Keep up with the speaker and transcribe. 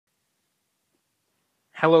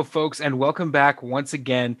Hello, folks, and welcome back once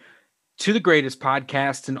again to the greatest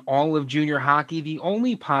podcast in all of junior hockey, the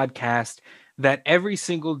only podcast that every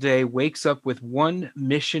single day wakes up with one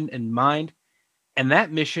mission in mind, and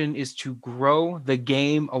that mission is to grow the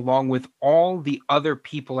game along with all the other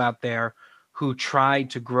people out there who try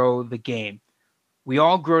to grow the game. We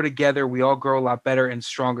all grow together, we all grow a lot better and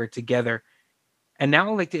stronger together. And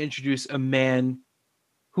now I'd like to introduce a man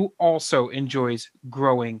who also enjoys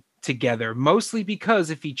growing together, mostly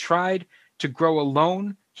because if he tried to grow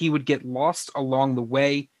alone, he would get lost along the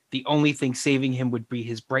way. The only thing saving him would be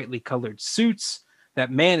his brightly colored suits.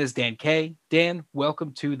 That man is Dan K. Dan,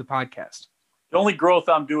 welcome to the podcast. The only growth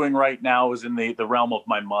I'm doing right now is in the realm of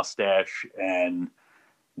my mustache, and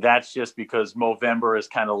that's just because Movember has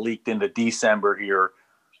kind of leaked into December here.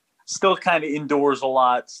 Still kind of indoors a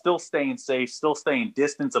lot, still staying safe, still staying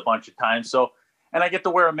distance a bunch of times. And I get to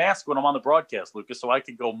wear a mask when I'm on the broadcast, Lucas, so I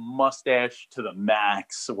could go mustache to the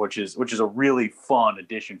max, which is a really fun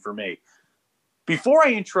addition for me. Before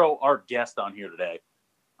I intro our guest on here today,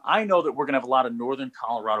 I know that we're going to have a lot of Northern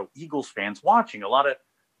Colorado Eagles fans watching, a lot of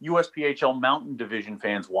USPHL Mountain Division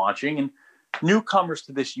fans watching, and newcomers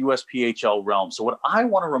to this USPHL realm. So what I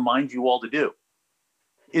want to remind you all to do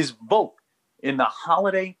is vote in the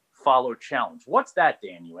Holiday Follow Challenge. What's that,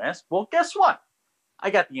 Dan, you ask? Well, guess what? I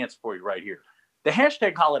got the answer for you right here. The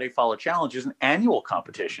hashtag Holiday Follow Challenge is an annual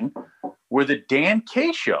competition where the Dan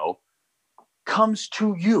K Show comes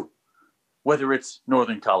to you, whether it's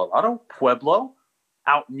Northern Colorado, Pueblo,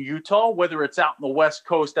 out in Utah, whether it's out in the West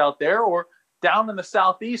Coast out there, or down in the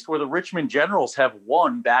Southeast where the Richmond Generals have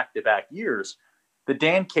won back-to-back years. The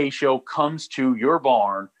Dan K Show comes to your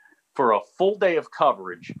barn for a full day of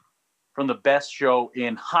coverage from the best show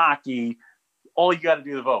in hockey. All you got to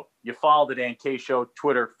do to vote. You follow the Dan K Show,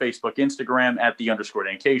 Twitter, Facebook, Instagram, at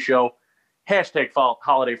 @the_Dan K Show. Hashtag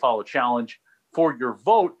Holiday Follow Challenge for your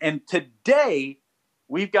vote. And today,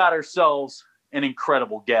 we've got ourselves an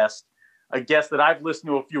incredible guest, a guest that I've listened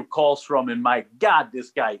to a few calls from, and my God,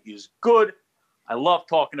 this guy is good. I love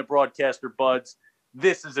talking to broadcaster buds.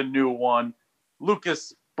 This is a new one.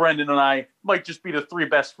 Lucas, Brendan, and I might just be the three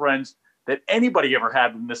best friends that anybody ever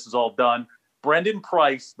had when this is all done. Brendan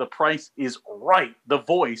Price, the Price is Right, the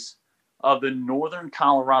voice of the Northern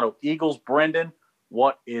Colorado Eagles. Brendan,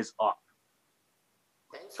 what is up?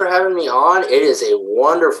 Thanks for having me on. It is a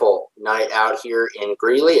wonderful night out here in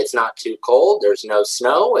Greeley. It's not too cold. There's no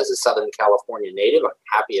snow. As a Southern California native, I'm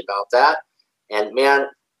happy about that. And, man,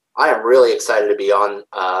 I am really excited to be on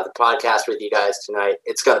the podcast with you guys tonight.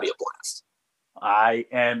 It's going to be a blast. I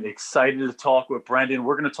am excited to talk with Brendan.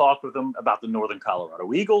 We're going to talk with him about the Northern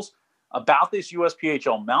Colorado Eagles, about this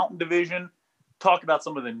USPHL Mountain Division, talk about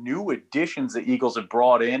some of the new additions the Eagles have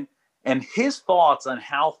brought in, and his thoughts on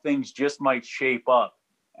how things just might shape up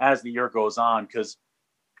as the year goes on, because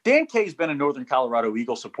Dan K has been a Northern Colorado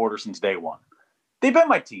Eagles supporter since day one. They've been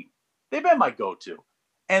my team. They've been my go-to.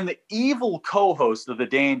 And the evil co-host of the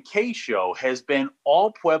Dan K Show has been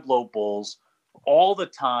all Pueblo Bulls all the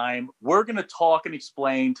time. We're going to talk and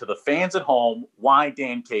explain to the fans at home why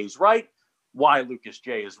Dan K is right, why Lucas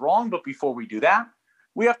J is wrong. But before we do that,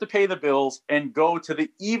 we have to pay the bills and go to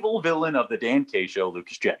the evil villain of the Dan K Show,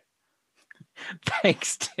 Lucas J.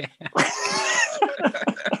 Thanks, Dan.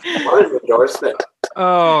 What an endorsement.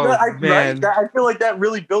 Oh, man. I feel like that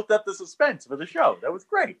really built up the suspense for the show. That was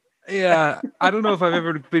great. Yeah, I don't know if I've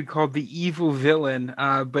ever been called the evil villain,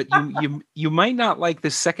 but you might not like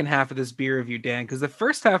the second half of this beer review, Dan, because the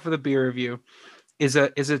first half of the beer review is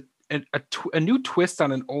a new twist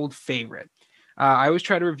on an old favorite. I always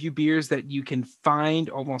try to review beers that you can find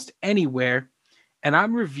almost anywhere, and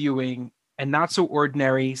I'm reviewing a not so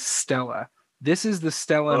ordinary Stella. This is the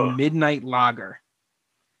Stella Midnight Lager.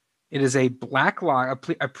 It is a black lager,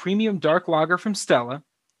 a premium dark lager from Stella.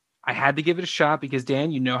 I had to give it a shot because,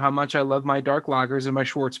 Dan, you know how much I love my dark lagers and my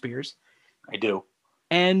Schwartz beers. I do.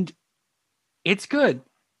 And it's good.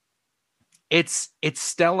 It's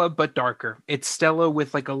Stella, but darker. It's Stella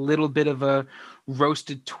with like a little bit of a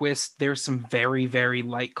roasted twist. There's some very, very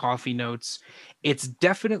light coffee notes. It's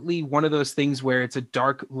definitely one of those things where it's a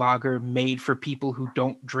dark lager made for people who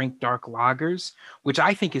don't drink dark lagers, which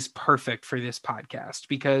I think is perfect for this podcast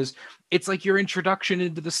because it's like your introduction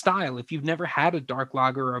into the style. If you've never had a dark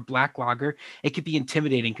lager or a black lager, it could be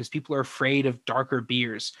intimidating because people are afraid of darker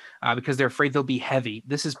beers because they're afraid they'll be heavy.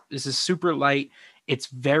 This is super light. It's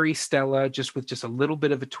very Stella, just with just a little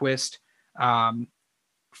bit of a twist.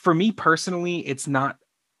 For me personally, it's not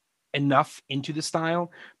enough into the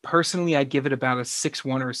style. Personally, I'd give it about a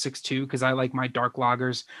 6.1 or a 6.2 because I like my dark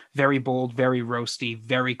lagers very bold, very roasty,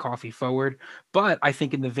 very coffee forward. But I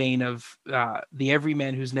think in the vein of the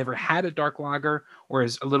everyman who's never had a dark lager or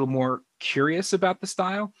is a little more curious about the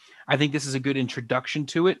style, I think this is a good introduction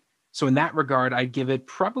to it. So in that regard, I'd give it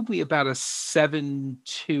probably about a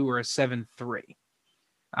 7.2 or a 7.3.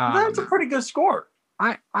 That's a pretty good score.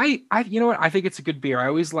 You know what? I think it's a good beer. I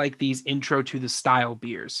always like these intro to the style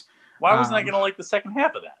beers. Why wasn't I going to like the second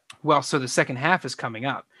half of that? Well, so the second half is coming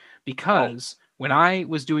up because when I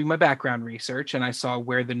was doing my background research and I saw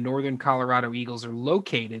where the Northern Colorado Eagles are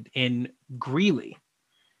located in Greeley,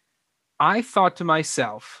 I thought to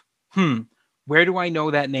myself, where do I know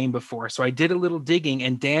that name before? So I did a little digging,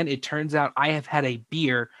 and Dan, it turns out I have had a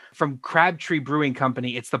beer from Crabtree Brewing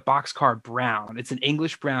Company. It's the Boxcar Brown. It's an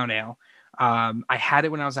English brown ale. I had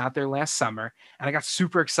it when I was out there last summer, and I got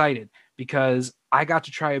super excited because I got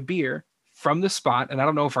to try a beer from the spot. And I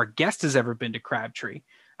don't know if our guest has ever been to Crabtree,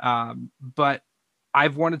 but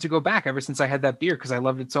I've wanted to go back ever since I had that beer because I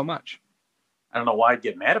loved it so much. I don't know why I'd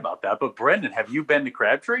get mad about that, but Brendan, have you been to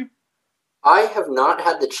Crabtree? I have not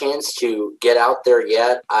had the chance to get out there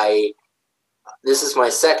yet. This is my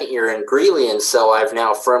second year in Greeley, and so I've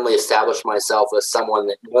now firmly established myself as someone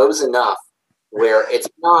that knows enough where it's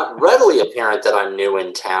not readily apparent that I'm new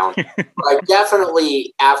in town. But I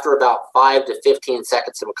definitely, after about 5 to 15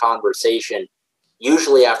 seconds of a conversation,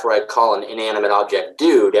 usually after I call an inanimate object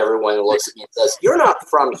dude, everyone looks at me and says, "You're not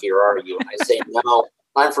from here, are you?" And I say, "No,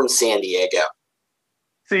 I'm from San Diego."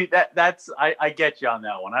 See, I get you on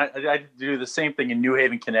that one. I do the same thing in New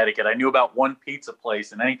Haven, Connecticut. I knew about one pizza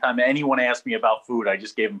place, and anytime anyone asked me about food, I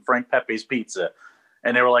just gave them Frank Pepe's Pizza.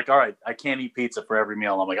 And they were like, "All right, I can't eat pizza for every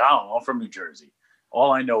meal." And I'm like, "I don't know, I'm from New Jersey.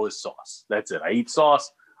 All I know is sauce. That's it. I eat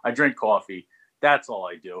sauce. I drink coffee. That's all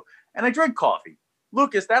I do. And I drink coffee."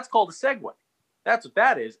 Lucas, that's called a segue. That's what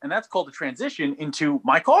that is. And that's called a transition into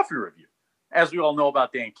my coffee review. As we all know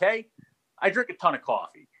about Dan K, I drink a ton of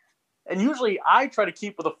coffee. And usually I try to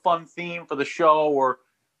keep with a fun theme for the show or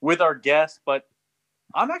with our guests, but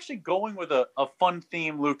I'm actually going with a fun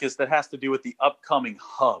theme, Lucas, that has to do with the upcoming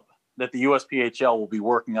hub that the USPHL will be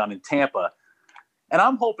working on in Tampa. And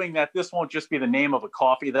I'm hoping that this won't just be the name of a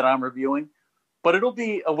coffee that I'm reviewing, but it'll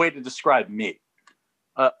be a way to describe me,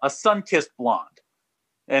 a sun-kissed blonde.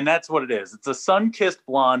 And that's what it is. It's a sun-kissed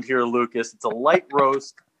blonde here, Lucas. It's a light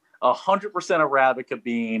roast, 100% Arabica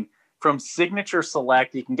bean, from Signature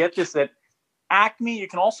Select. You can get this at Acme. You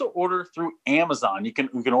can also order through Amazon. You can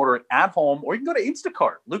order it at home, or you can go to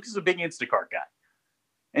Instacart. Lucas is a big Instacart guy.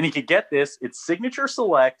 And you can get this. It's Signature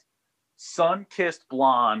Select Sun-Kissed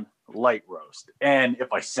Blonde Light Roast. And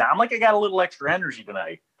if I sound like I got a little extra energy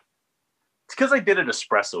tonight, it's because I did it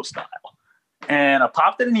espresso style. And I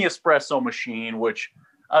popped it in the espresso machine, which,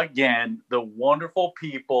 again, the wonderful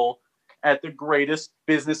people at the greatest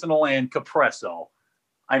business in the land, Capresso.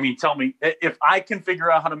 I mean, tell me, if I can figure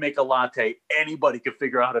out how to make a latte, anybody could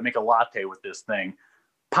figure out how to make a latte with this thing.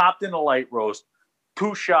 Popped in a light roast,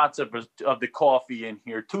 2 shots of the coffee in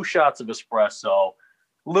here, 2 shots of espresso,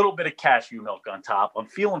 a little bit of cashew milk on top. I'm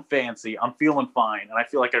feeling fancy. I'm feeling fine. And I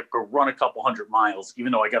feel like I could run a couple 100 miles,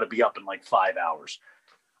 even though I got to be up in like 5 hours.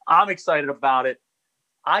 I'm excited about it.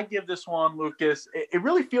 I give this one, Lucas, it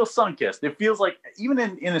really feels sun-kissed. It feels like, even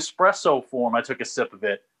in espresso form, I took a sip of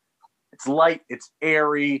it. It's light, it's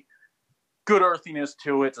airy, good earthiness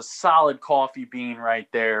to it. It's a solid coffee bean right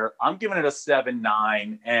there. I'm giving it a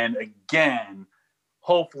 7.9. And again,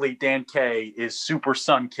 hopefully Dan K is super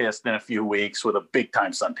sun-kissed in a few weeks with a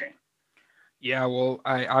big-time suntan. Yeah, well,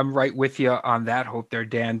 I'm right with you on that hope there,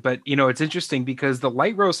 Dan. But, it's interesting because the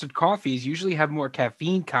light roasted coffees usually have more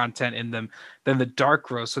caffeine content in them than the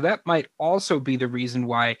dark roast. So that might also be the reason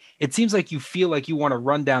why it seems like you feel like you want to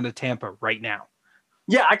run down to Tampa right now.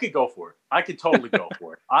 Yeah, I could go for it. I could totally go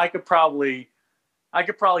for it. I could probably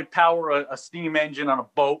power a steam engine on a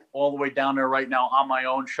boat all the way down there right now on my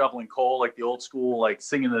own, shoveling coal like the old school, like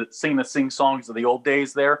singing the songs of the old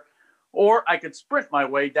days there. Or I could sprint my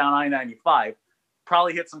way down I-95.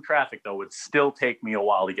 Probably hit some traffic, though. It would still take me a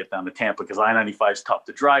while to get down to Tampa because I-95 is tough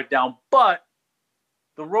to drive down. But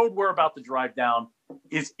the road we're about to drive down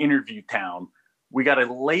is Interview Town. We got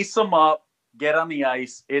to lace them up, get on the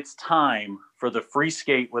ice. It's time for the free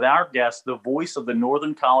skate with our guest, the voice of the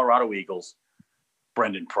Northern Colorado Eagles,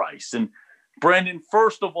 Brendan Price. And Brendan,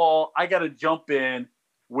 first of all, I got to jump in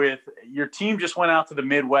with your team just went out to the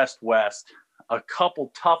Midwest West. A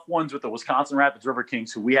couple tough ones with the Wisconsin Rapids River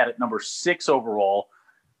Kings, who we had at number 6 overall.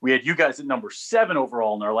 We had you guys at number 7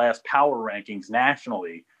 overall in our last power rankings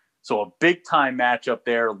nationally. So a big time matchup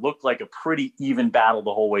there. Looked like a pretty even battle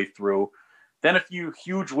the whole way through. then a few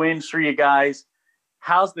huge wins for you guys.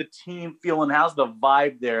 How's the team feeling? How's the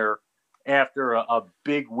vibe there after a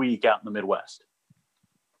big week out in the Midwest?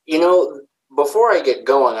 Before I get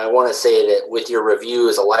going, I want to say that with your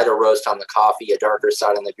reviews, a lighter roast on the coffee, a darker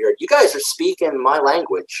side on the beard, you guys are speaking my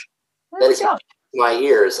language. That is my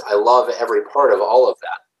ears. I love every part of all of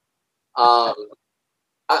that.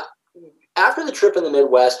 After the trip in the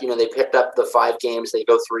Midwest, they picked up the 5 games. They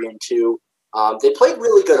go 3-2. They played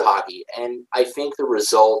really good hockey, and I think the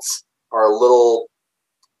results are a little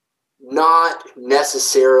not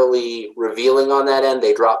necessarily revealing on that end.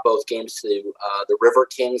 They dropped both games to the River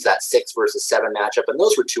Kings, that 6-7 matchup, and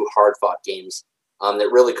those were 2 hard-fought games that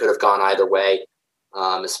really could have gone either way,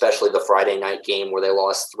 especially the Friday night game where they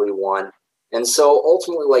lost 3-1. And so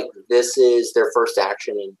ultimately, this is their first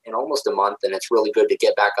action in almost a month, and it's really good to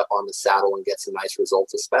get back up on the saddle and get some nice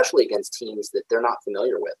results, especially against teams that they're not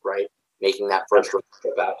familiar with, right? Making that first trip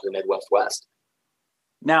out to the Midwest West.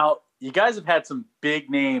 Now, you guys have had some big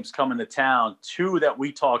names come into town, 2 that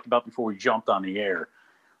we talked about before we jumped on the air.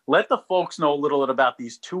 Let the folks know a little bit about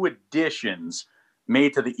these 2 additions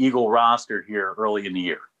made to the Eagle roster here early in the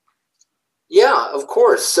year. Yeah, of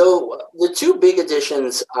course. So the 2 big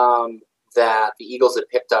additions that the Eagles have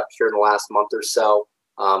picked up here in the last month or so,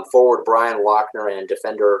 forward Brian Lochner and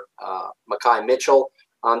defender Mackay Mitchell,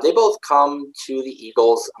 they both come to the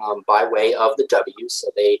Eagles by way of the W, so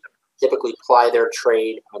they typically ply their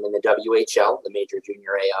trade in the WHL, the Major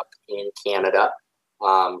Junior A up in Canada.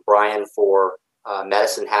 Brian for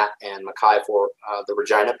Medicine Hat and Mackay for the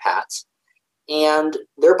Regina Pats. And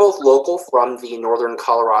they're both local from the northern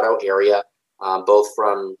Colorado area, both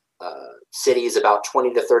from cities about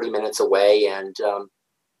 20 to 30 minutes away. And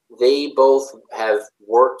they both have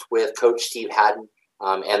worked with Coach Steve Haddon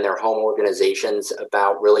and their home organizations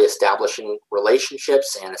about really establishing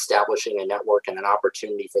relationships and establishing a network and an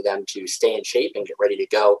opportunity for them to stay in shape and get ready to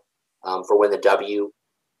go for when the W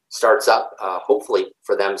starts up, hopefully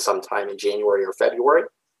for them sometime in January or February.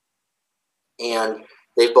 And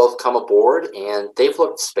they've both come aboard, and they've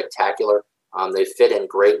looked spectacular. They fit in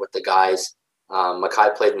great with the guys.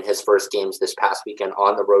 Mackay played in his first games this past weekend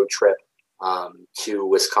on the road trip to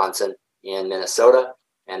Wisconsin and Minnesota.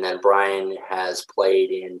 And then Brian has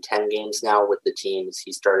played in 10 games now with the teams.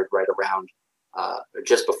 He started right around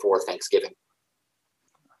just before Thanksgiving.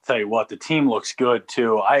 I'll tell you what, the team looks good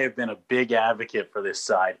too. I have been a big advocate for this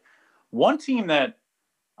side. One team that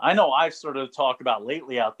I know I've sort of talked about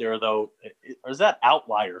lately out there, though, is that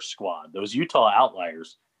Outlier squad, those Utah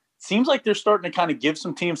Outliers. Seems like they're starting to kind of give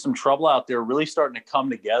some teams some trouble out there, really starting to come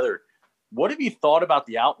together. What have you thought about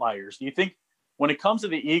the Outliers? Do you think, when it comes to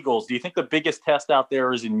the Eagles, do you think the biggest test out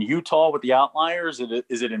there is in Utah with the Outliers?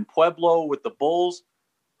 Is it in Pueblo with the Bulls?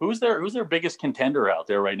 Who's their biggest contender out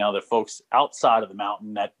there right now that folks outside of the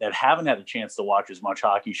mountain that haven't had a chance to watch as much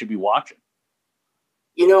hockey should be watching?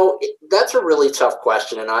 That's a really tough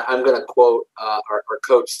question, and I'm going to quote our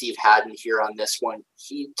coach Steve Haddon here on this one.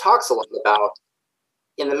 He talks a lot about,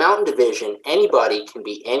 in the Mountain Division, anybody can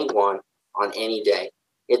be anyone on any day.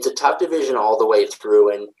 It's a tough division all the way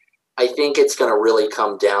through, and I think it's going to really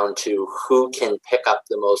come down to who can pick up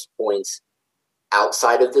the most points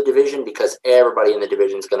outside of the division, because everybody in the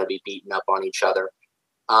division is going to be beaten up on each other.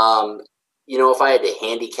 If I had to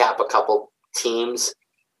handicap a couple teams,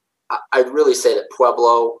 I'd really say that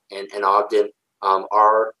Pueblo and Ogden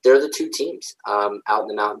they're the 2 teams out in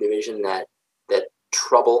the Mountain Division that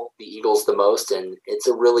trouble the Eagles the most, and it's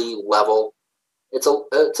a really level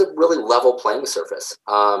playing surface.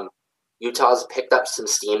 Utah's picked up some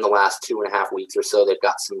steam the last 2.5 weeks or so. They've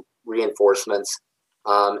got some reinforcements.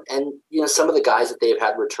 And some of the guys that they've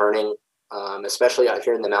had returning, especially out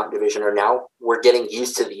here in the Mountain Division, we're getting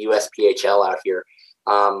used to the USPHL out here.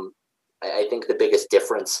 I think the biggest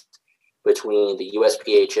difference between the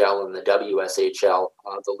USPHL and the WSHL,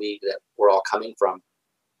 the league that we're all coming from,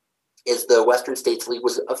 is the Western States League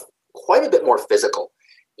was quite a bit more physical.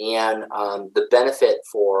 And the benefit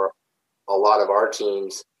for a lot of our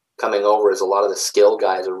teams coming over is a lot of the skill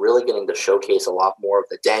guys are really getting to showcase a lot more of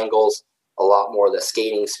the dangles, a lot more of the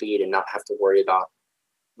skating speed, and not have to worry about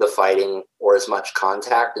the fighting or as much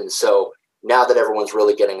contact. And so now that everyone's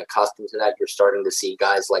really getting accustomed to that, you're starting to see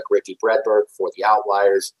guys like Ricky Bredberg for the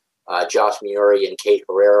Outliers, Josh Muri and Kate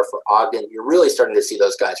Herrera for Ogden. You're really starting to see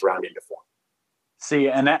those guys round into form. See,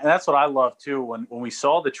 and that's what I love too. When we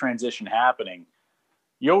saw the transition happening,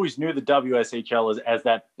 you always knew the WSHL as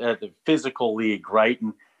that the physical league, right?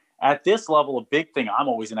 And at this level, a big thing I'm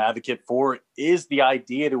always an advocate for is the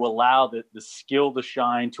idea to allow the skill to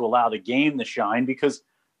shine, to allow the game to shine, because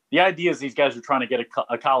the idea is these guys are trying to get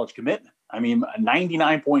a college commitment. I mean,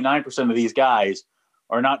 99.9% of these guys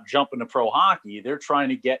are not jumping to pro hockey. They're trying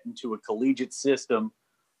to get into a collegiate system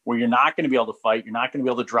where you're not going to be able to fight. You're not going to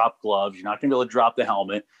be able to drop gloves. You're not going to be able to drop the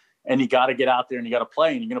helmet. And you got to get out there and you got to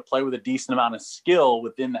play. And you're going to play with a decent amount of skill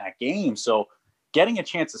within that game. So getting a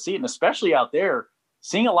chance to see it, and especially out there,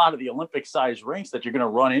 seeing a lot of the Olympic-sized rinks that you're going to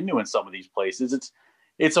run into in some of these places,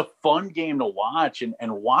 it's a fun game to watch. And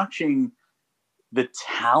watching the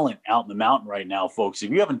talent out in the mountain right now, folks,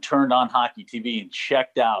 if you haven't turned on Hockey TV and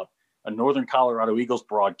checked out a Northern Colorado Eagles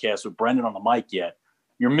broadcast with Brendan on the mic yet,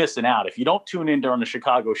 you're missing out. If you don't tune in during the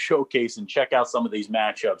Chicago Showcase and check out some of these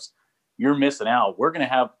matchups, you're missing out. We're going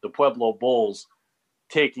to have the Pueblo Bulls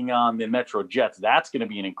taking on the Metro Jets. That's going to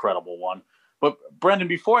be an incredible one. But Brendan,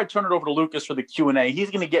 before I turn it over to Lucas for the Q&A,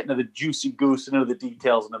 he's going to get into the juicy goose and into the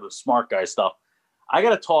details and into the smart guy stuff. I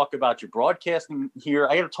got to talk about your broadcasting here.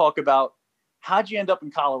 I got to talk about how'd you end up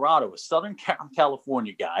in Colorado, a Southern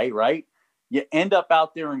California guy, right? You end up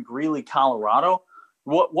out there in Greeley, Colorado.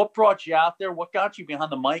 What brought you out there? What got you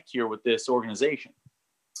behind the mic here with this organization?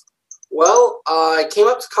 Well, I came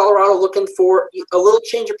up to Colorado looking for a little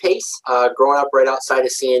change of pace. Growing up right outside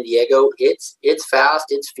of San Diego, it's fast,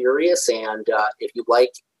 it's furious, and if you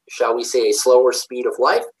like, shall we say, a slower speed of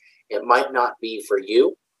life, it might not be for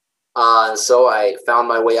you. So I found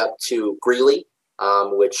my way up to Greeley,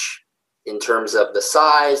 which in terms of the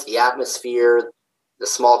size, the atmosphere, the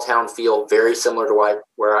small town feel, very similar to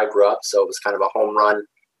where I grew up. So it was kind of a home run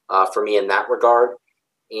for me in that regard.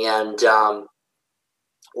 And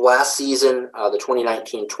last season, the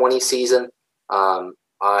 2019-20 season,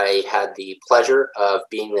 I had the pleasure of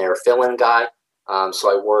being their fill-in guy. So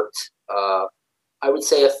I worked, I would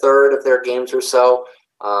say, a third of their games or so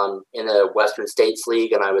in the Western States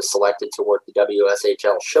League, and I was selected to work the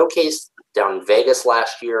WSHL Showcase down in Vegas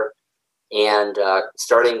last year. And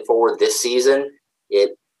starting forward this season,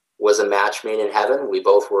 it was a match made in heaven. We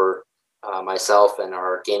both were, myself and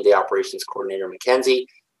our game day operations coordinator, Mackenzie,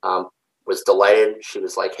 was delighted. She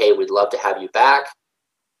was like, "Hey, we'd love to have you back."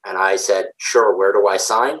 And I said, "Sure, where do I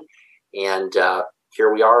sign?" And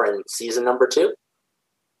here we are in season number 2.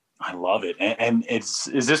 I love it. And has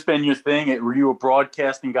this been your thing? Were you a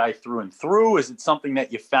broadcasting guy through and through? Is it something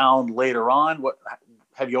that you found later on?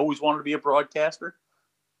 Have you always wanted to be a broadcaster?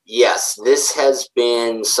 Yes, this has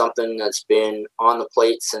been something that's been on the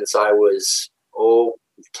plate since I was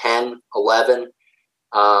 10, 11.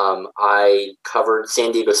 I covered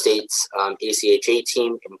San Diego State's ACHA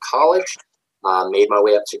team in college, made my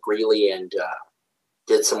way up to Greeley and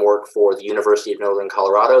did some work for the University of Northern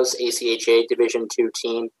Colorado's ACHA Division II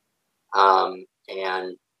team,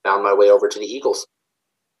 and found my way over to the Eagles.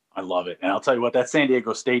 I love it. And I'll tell you what, that San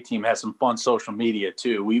Diego State team has some fun social media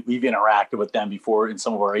too. We've interacted with them before in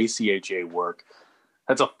some of our ACHA work.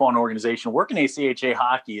 That's a fun organization. Working ACHA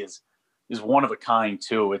hockey is one of a kind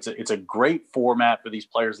too. It's a great format for these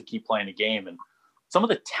players to keep playing the game. And some of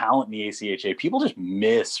the talent in the ACHA, people just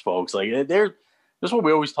miss, folks. Like this is what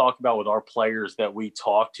we always talk about with our players that we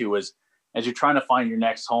talk to as you're trying to find your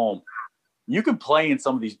next home. You can play in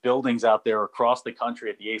some of these buildings out there across the country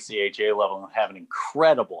at the ACHA level and have an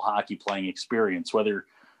incredible hockey playing experience, whether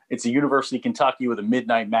it's the University of Kentucky with a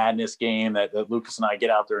Midnight Madness game that Lucas and I get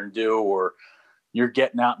out there and do, or you're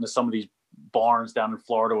getting out into some of these barns down in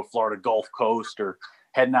Florida with Florida Gulf Coast, or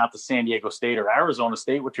heading out to San Diego State or Arizona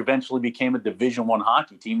State, which eventually became a Division I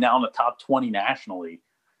hockey team, now in the top 20 nationally.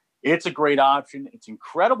 It's a great option. It's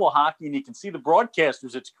incredible hockey, and you can see the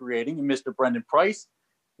broadcasters it's creating, and Mr. Brendan Price.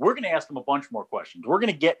 We're going to ask him a bunch more questions. We're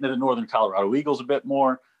going to get into the Northern Colorado Eagles a bit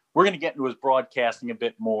more. We're going to get into his broadcasting a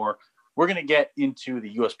bit more. We're going to get into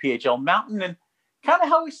the USPHL Mountain and kind of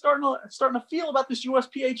how he's starting to feel about this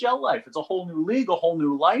USPHL life. It's a whole new league, a whole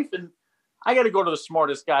new life. And I got to go to the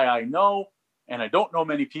smartest guy I know. And I don't know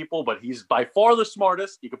many people, but he's by far the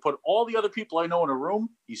smartest. You can put all the other people I know in a room.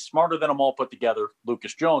 He's smarter than them all put together.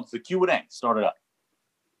 Lucas Jones, the Q&A. Start it up.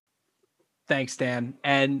 Thanks, Dan.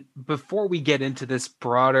 And before we get into this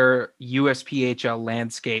broader USPHL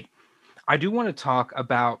landscape, I do want to talk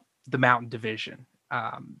about the Mountain Division.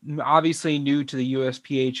 Obviously new to the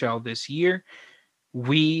USPHL this year.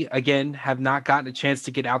 We, again, have not gotten a chance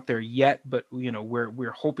to get out there yet, but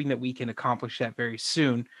we're hoping that we can accomplish that very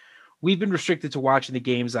soon. We've been restricted to watching the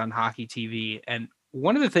games on Hockey TV. And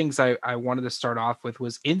one of the things I wanted to start off with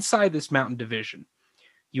was inside this Mountain Division.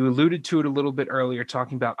 You alluded to it a little bit earlier,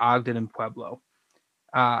 talking about Ogden and Pueblo.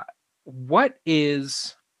 What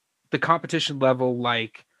is the competition level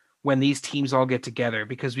like when these teams all get together?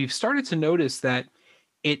 Because we've started to notice that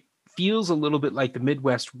it feels a little bit like the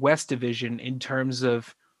Midwest West Division in terms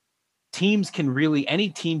of any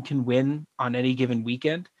team can win on any given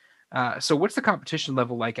weekend. So what's the competition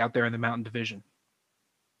level like out there in the Mountain Division?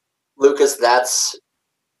 Lucas, that's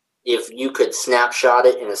if you could snapshot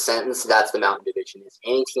it in a sentence, that's the Mountain Division.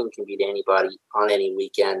 Any team can beat anybody on any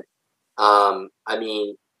weekend. I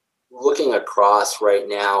mean, looking across right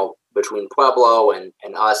now between Pueblo and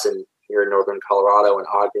us and here in northern Colorado and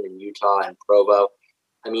Ogden and Utah and Provo,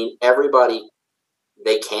 I mean, everybody,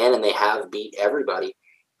 they can and they have beat everybody.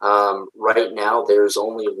 Right now, there's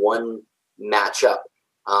only one matchup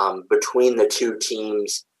between the two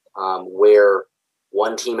teams where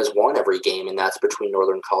one team has won every game, and that's between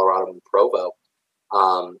northern Colorado and Provo.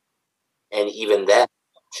 And even then,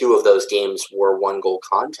 two of those games were one-goal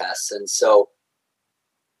contests. And so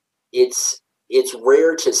it's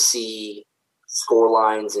rare to see score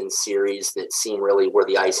lines in series that seem really where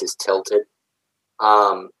the ice is tilted.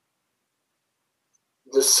 The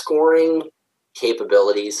scoring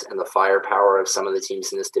capabilities and the firepower of some of the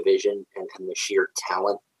teams in this division and the sheer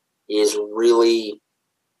talent is really,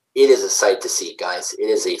 it is a sight to see, guys. It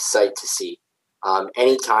is a sight to see.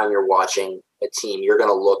 Anytime you're watching a team, you're going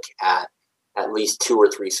to look at least two or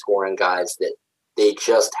three scoring guys that they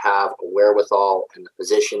just have a wherewithal and the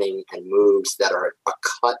positioning and moves that are a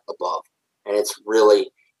cut above. And it's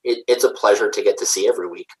really, it's a pleasure to get to see every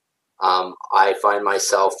week. I find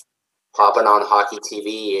myself popping on hockey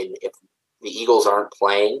TV, and if the Eagles aren't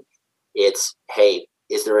playing, it's, hey,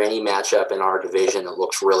 is there any matchup in our division that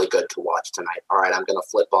looks really good to watch tonight? All right, I'm going to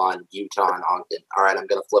flip on Utah and Ogden. All right, I'm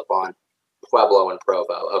going to flip on Pueblo and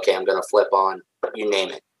Provo. Okay, I'm going to flip on, you name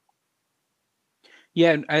it.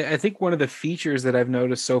 Yeah, and I think one of the features that I've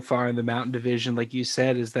noticed so far in the Mountain Division, like you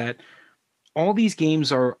said, is that all these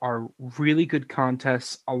games are really good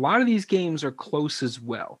contests. A lot of these games are close as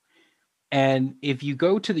well. And if you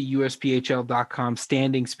go to the USPHL.com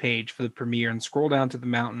standings page for the Premier and scroll down to the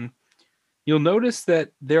Mountain, you'll notice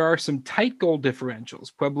that there are some tight goal differentials.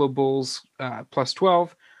 Pueblo Bulls plus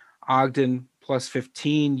 12, Ogden plus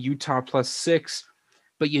 15, Utah plus 6.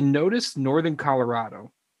 But you notice Northern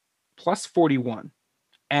Colorado plus 41.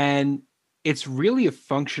 And it's really a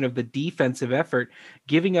function of the defensive effort,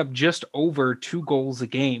 giving up just over 2 goals a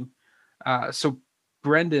game. So,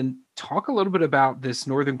 Brendan, talk a little bit about this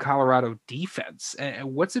Northern Colorado defense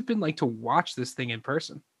and what's it been like to watch this thing in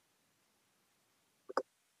person?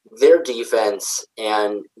 Their defense,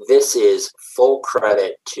 and this is full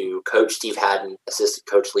credit to Coach Steve Haddon, assistant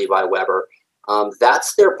coach Levi Weber.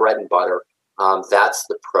 That's their bread and butter. That's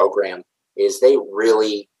the program, is they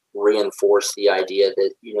really reinforce the idea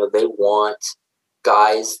that, you know, they want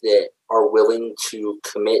guys that are willing to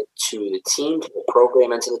commit to the team, to the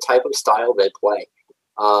program, and to the type of style they play.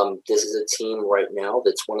 This is a team right now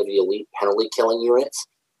that's one of the elite penalty killing units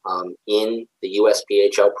in the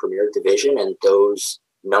USPHL Premier Division, and those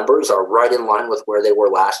numbers are right in line with where they were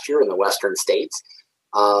last year in the Western States.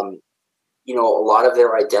 You know, a lot of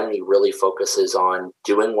their identity really focuses on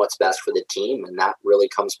doing what's best for the team, and that really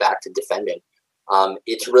comes back to defending.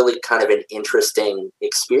 It's really kind of an interesting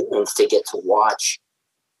experience to get to watch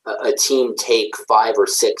a team take 5 or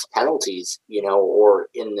 6 penalties, you know, or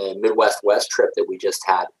in the Midwest West trip that we just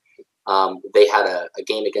had, they had a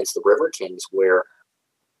game against the River Kings where a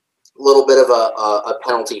little bit of a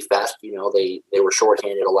penalty fest, you know, they were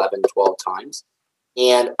shorthanded 11, 12 times.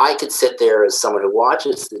 And I could sit there as someone who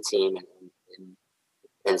watches the team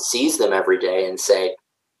and sees them every day and say,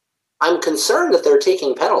 I'm concerned that they're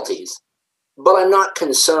taking penalties, but I'm not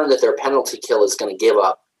concerned that their penalty kill is going to give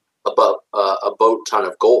up about a boat ton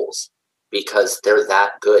of goals, because they're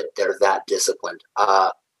that good. They're that disciplined.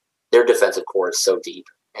 Their defensive core is so deep.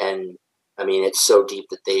 And I mean, it's so deep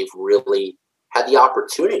that they've really had the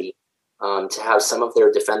opportunity to have some of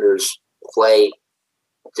their defenders play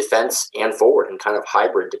defense and forward and kind of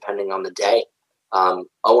hybrid depending on the day.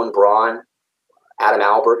 Owen Braun, Adam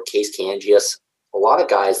Albert, Case Cangius, a lot of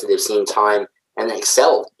guys that have seen time and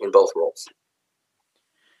excelled in both roles.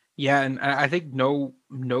 Yeah, and I think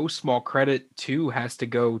no small credit too has to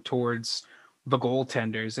go towards the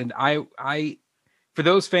goaltenders. And I for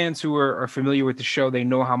those fans who are familiar with the show, they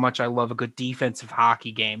know how much I love a good defensive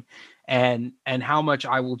hockey game, and how much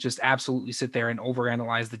I will just absolutely sit there and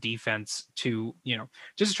overanalyze the defense to, you know,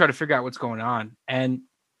 just to try to figure out what's going on. And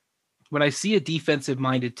when I see a defensive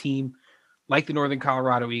minded team like the Northern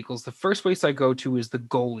Colorado Eagles, the first place I go to is the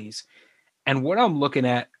goalies. And what I'm looking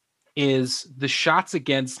at is the shots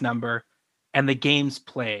against number and the games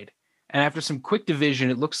played. And after some quick division,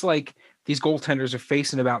 it looks like these goaltenders are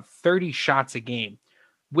facing about 30 shots a game,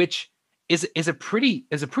 which is a pretty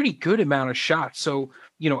good amount of shots. So,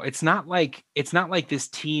 you know, it's not like this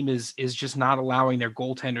team is just not allowing their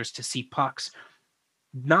goaltenders to see pucks.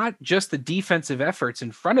 Not just the defensive efforts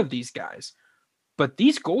in front of these guys, But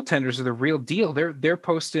these goaltenders are the real deal. They're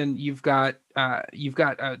posting. You've got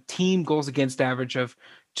a team goals against average of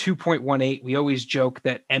 2.18. We always joke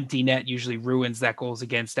that empty net usually ruins that goals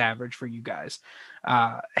against average for you guys.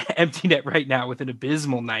 Empty net right now with an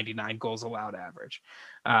abysmal 99 goals allowed average.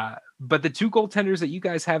 But the two goaltenders that you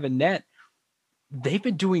guys have in net, they've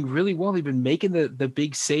been doing really well. They've been making the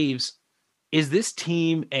big saves. Is this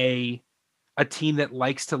team a team that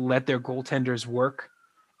likes to let their goaltenders work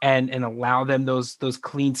and allow them those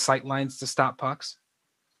clean sight lines to stop pucks?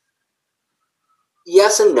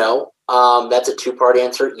 Yes and no. That's a two-part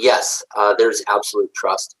answer. Yes, there's absolute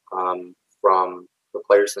trust from the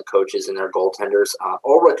players and the coaches and their goaltenders.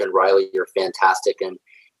 Ulrich and Riley are fantastic,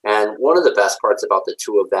 and one of the best parts about the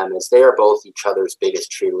two of them is they are both each other's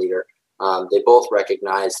biggest cheerleader. They both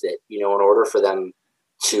recognize that, in order for them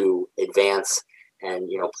to advance and,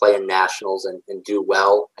 play in nationals and do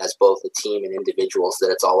well as both a team and individuals,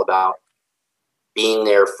 that it's all about being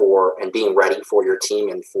there for and being ready for your team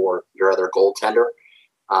and for your other goaltender.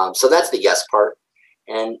 So that's the yes part.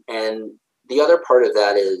 And the other part of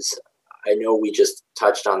that is, I know we just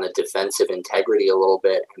touched on the defensive integrity a little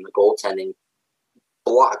bit and the goaltending.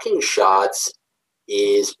 Blocking shots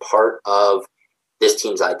is part of this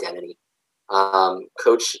team's identity.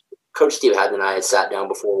 Coach Steve Haddon and I had sat down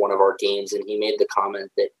before one of our games, and he made the comment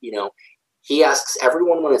that, he asks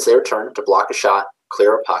everyone when it's their turn to block a shot,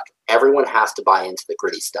 clear a puck. Everyone has to buy into the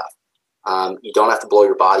gritty stuff. You don't have to blow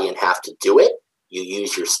your body and have to do it. You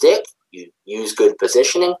use your stick, you use good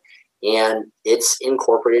positioning, and it's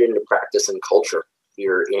incorporated into practice and culture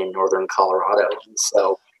here in Northern Colorado. And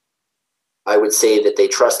so I would say that they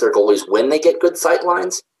trust their goalies when they get good sight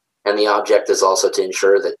lines, and the object is also to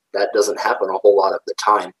ensure that that doesn't happen a whole lot of the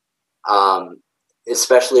time.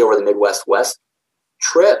 Especially over the Midwest West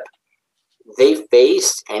trip, they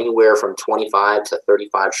faced anywhere from 25 to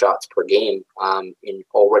 35 shots per game in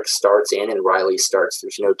Ulrich starts and in Riley starts.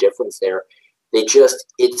 There's no difference there. They just,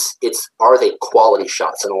 are they quality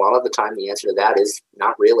shots? And a lot of the time the answer to that is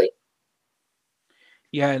not really.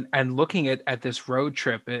 Yeah. And looking at this road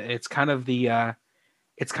trip, it's kind of the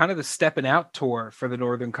stepping out tour for the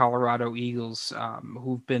Northern Colorado Eagles,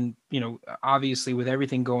 who've been, obviously with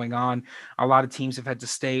everything going on, a lot of teams have had to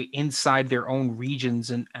stay inside their own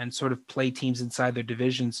regions and sort of play teams inside their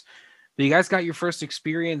divisions. But you guys got your first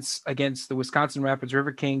experience against the Wisconsin Rapids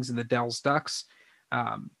River Kings and the Dells Ducks.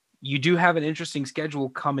 You do have an interesting schedule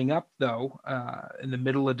coming up, though, in the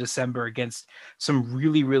middle of December against some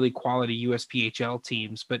really, really quality USPHL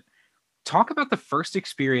teams. But talk about the first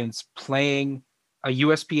experience playing a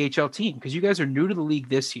USPHL team, because you guys are new to the league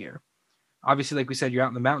this year. Obviously, like we said, you're out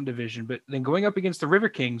in the Mountain Division, but then going up against the River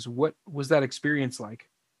Kings, what was that experience like?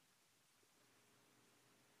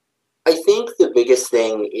 I think the biggest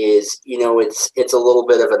thing is, it's a little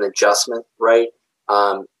bit of an adjustment, right?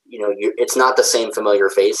 It's not the same familiar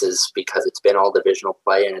faces because it's been all divisional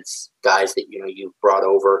play, and it's guys that, you've brought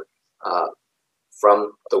over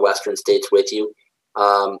from the Western states with you.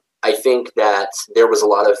 I think that there was a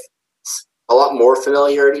lot more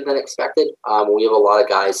familiarity than expected. We have a lot of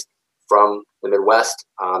guys from the Midwest,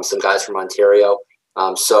 some guys from Ontario.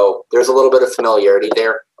 So there's a little bit of familiarity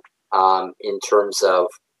there in terms of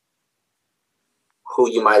who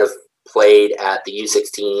you might have played at the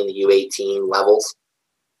U16, the U18 levels.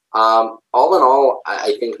 All in all,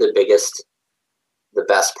 I think the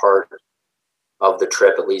best part of the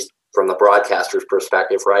trip, at least from the broadcaster's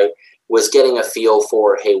perspective, right, was getting a feel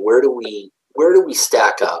for, hey, where do we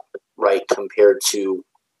stack up, right, compared to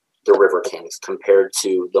the River Kings, compared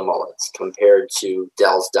to the Mullets, compared to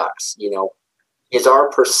Dells Ducks? Is our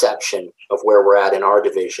perception of where we're at in our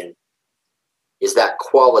division, is that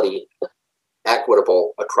quality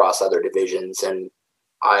equitable across other divisions? And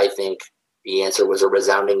I think the answer was a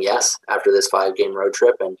resounding yes after this 5-game road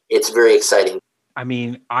trip, and it's very exciting. I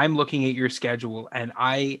mean, I'm looking at your schedule, and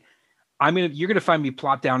you're gonna find me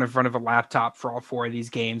plopped down in front of a laptop for all 4 of these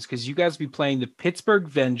games, because you guys will be playing the Pittsburgh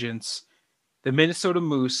Vengeance, the Minnesota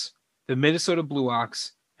Moose, the Minnesota Blue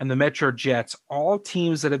Ox, and the Metro Jets, all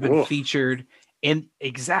teams that have been featured in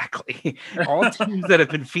all teams that have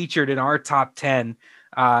been featured in our top 10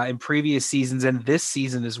 in previous seasons and this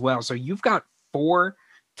season as well. So you've got 4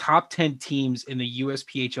 top 10 teams in the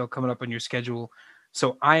USPHL coming up on your schedule.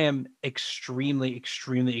 So I am extremely,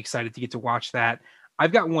 extremely excited to get to watch that.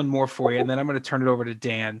 I've got one more for you, and then I'm going to turn it over to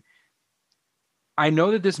Dan. I know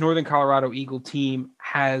that this Northern Colorado Eagle team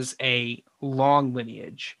has a long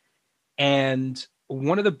lineage, and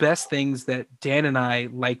one of the best things that Dan and I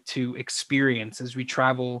like to experience as we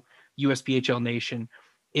travel USPHL Nation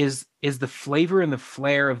is the flavor and the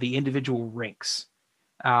flair of the individual rinks,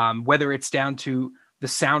 whether it's down to the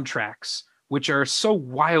soundtracks, which are so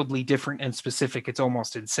wildly different and specific. It's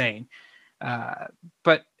almost insane.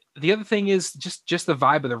 But the other thing is just the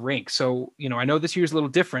vibe of the rink. So, I know this year's a little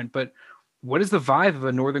different, but what is the vibe of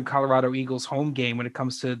a Northern Colorado Eagles home game when it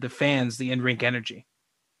comes to the fans, the in-rink energy?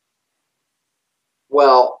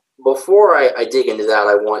 Well, before I dig into that,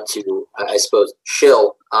 I want to, I suppose,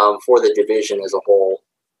 chill for the division as a whole.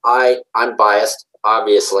 I'm biased,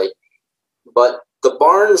 obviously, but the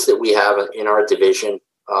barns that we have in our division,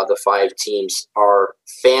 the 5 teams, are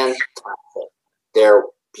fantastic. They're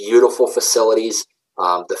beautiful facilities.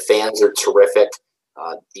 The fans are terrific.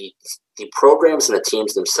 The programs and the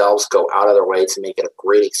teams themselves go out of their way to make it a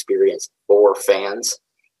great experience for fans.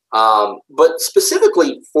 But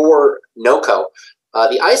specifically for NOCO,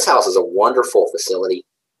 the Ice House is a wonderful facility.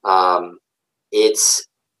 Its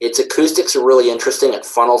acoustics are really interesting. It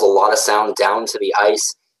funnels a lot of sound down to the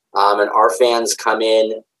ice, and our fans come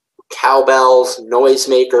in, cowbells,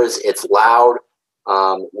 noisemakers. It's loud.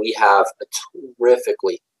 We have a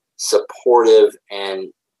terrifically supportive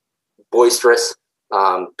and boisterous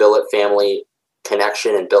Billet family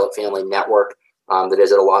connection and Billet family network that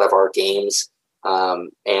is at a lot of our games.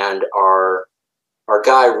 And our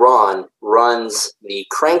guy Ron runs the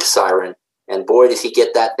crank siren, and boy, does he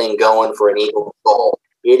get that thing going for an Eagle goal.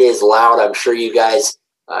 It is loud. I'm sure you guys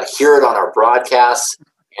hear it on our broadcasts,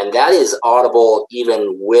 and that is audible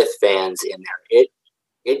even with fans in there.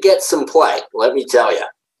 It gets some play, let me tell you.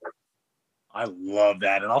 I love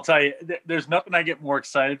that. And I'll tell you, there's nothing I get more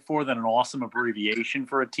excited for than an awesome abbreviation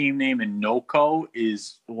for a team name. And NOCO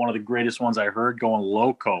is one of the greatest ones I heard. Going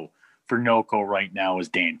loco for NOCO right now is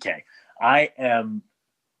Dan K. I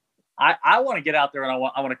want to get out there and I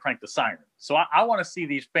want to crank the siren. So I want to see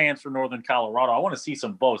these fans from Northern Colorado. I want to see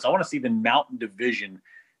some boats. I want to see the Mountain Division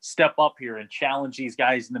step up here and challenge these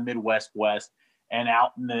guys in the Midwest West and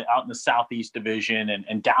out in the Southeast Division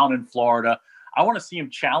and down in Florida. I want to see them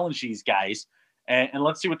challenge these guys, and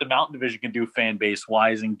let's see what the Mountain Division can do fan base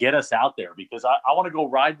wise and get us out there, because I want to go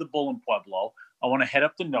ride the bull in Pueblo. I want to head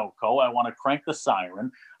up to NOCO. I want to crank the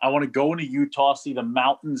siren. I want to go into Utah, see the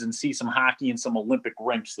mountains, and see some hockey and some Olympic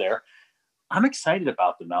rinks there. I'm excited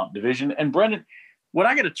about the Mountain Division. And Brendan, what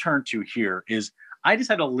I got to turn to here is I just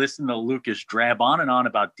had to listen to Lucas drab on and on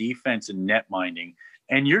about defense and net minding.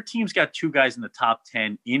 And your team's got 2 guys in the top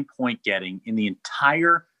 10 in point getting in the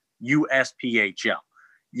entire USPHL.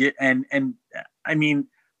 Yeah, and I mean,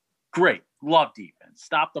 great. Love defense.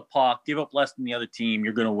 Stop the puck. Give up less than the other team.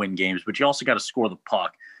 You're going to win games, but you also got to score the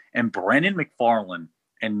puck. And Brendan McFarland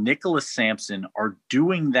and Nicholas Sampson are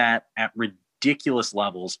doing that at ridiculous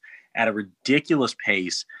levels, at a ridiculous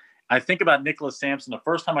pace. I think about Nicholas Sampson. The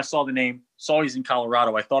first time I saw the name, saw he's in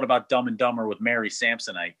Colorado, I thought about Dumb and Dumber with Mary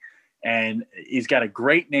Samsonite. And he's got a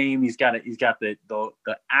great name. He's got the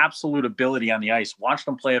absolute ability on the ice. Watched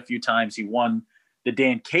him play a few times. He won the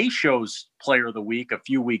Dan K Show's Player of the Week a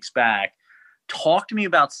few weeks back. Talk to me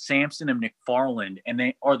about Sampson and McFarland,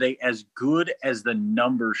 and are they as good as the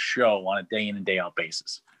numbers show on a day in and day out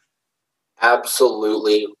basis?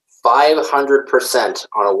 Absolutely, 500%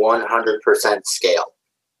 on a 100% scale.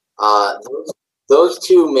 Those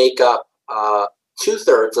 2 make up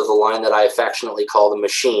 2/3 of the line that I affectionately call the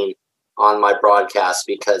machine on my broadcast,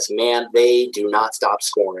 because, man, they do not stop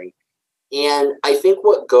scoring. And I think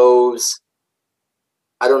what goes,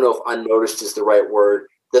 I don't know if unnoticed is the right word,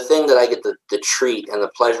 the thing that I get the treat and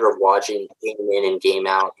the pleasure of watching game in and game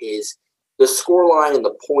out is the scoreline, and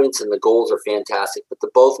the points and the goals are fantastic, but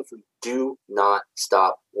the both of them do not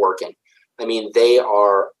stop working. I mean, they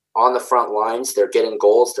are on the front lines. They're getting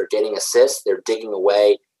goals. They're getting assists. They're digging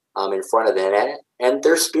away in front of the net, and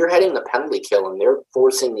they're spearheading the penalty kill, and they're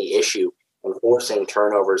forcing the issue and forcing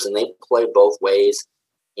turnovers, and they play both ways.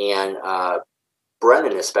 And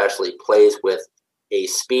Brennan especially plays with a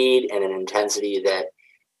speed and an intensity that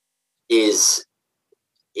it's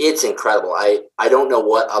incredible. I don't know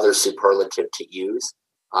what other superlative to use,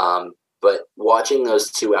 but watching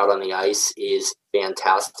those 2 out on the ice is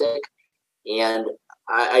fantastic. And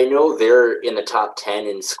I know they're in the top 10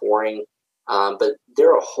 in scoring, but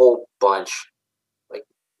there are a whole bunch, like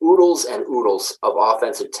oodles and oodles of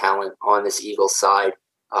offensive talent on this Eagles side.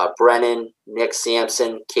 Brennan, Nick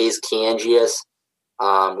Sampson, Case Cangius.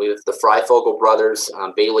 We have the Freifogel brothers,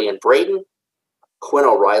 Bailey and Brayton. Quinn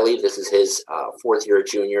O'Reilly, this is his 4th year at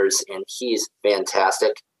juniors, and he's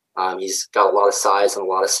fantastic. He's got a lot of size and a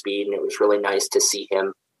lot of speed, and it was really nice to see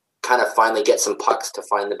him kind of finally get some pucks to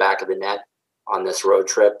find the back of the net on this road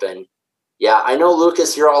trip. And yeah, I know,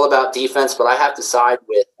 Lucas, you're all about defense, but I have to side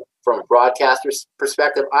with, from a broadcaster's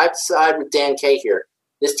perspective, I have to side with Dan K here.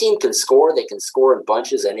 This team can score. They can score in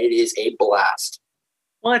bunches, and it is a blast.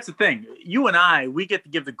 Well, that's the thing. You and I, we get to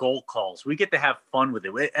give the goal calls. We get to have fun with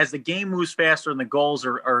it. As the game moves faster and the goals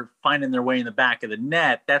are finding their way in the back of the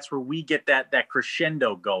net, that's where we get that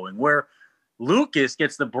crescendo going, where Lucas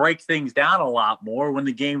gets to break things down a lot more when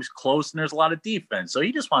the game's close and there's a lot of defense. So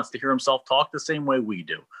he just wants to hear himself talk the same way we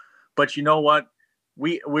do. But you know what?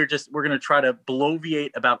 We're going to try to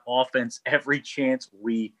bloviate about offense every chance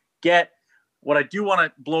we get. What I do want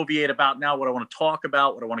to bloviate about now, what I want to talk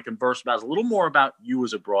about, what I want to converse about is a little more about you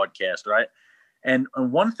as a broadcaster, right? And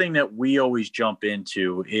one thing that we always jump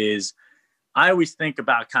into is I always think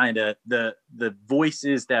about kind of the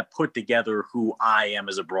voices that put together who I am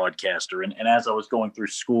as a broadcaster. And as I was going through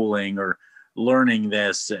schooling or learning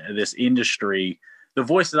this industry, the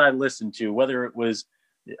voices I listened to, whether it was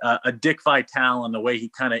a Dick Vitale and the way he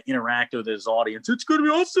kind of interacted with his audience. It's going to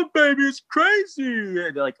be awesome, baby. It's crazy.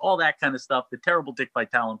 And like all that kind of stuff. The terrible Dick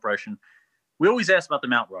Vitale impression. We always ask about the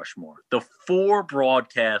Mount Rushmore. The 4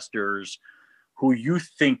 broadcasters who you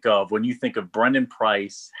think of when you think of Brendan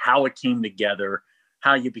Price, how it came together,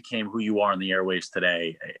 how you became who you are in the airwaves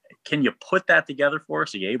today. Can you put that together for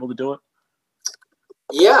us? Are you able to do it?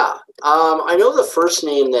 Yeah. I know the first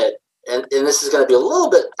name that, and this is going to be a little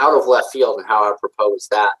bit out of left field in how I propose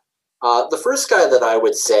that. The first guy that I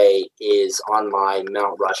would say is on my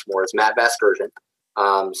Mount Rushmore is Matt Vasgersian.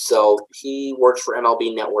 So he works for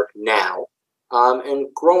MLB Network now. And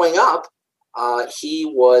growing up, he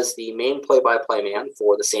was the main play-by-play man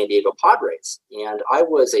for the San Diego Padres. And I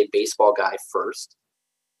was a baseball guy first.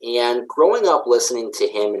 And growing up listening to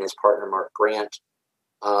him and his partner, Mark Grant,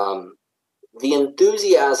 the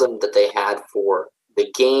enthusiasm that they had for the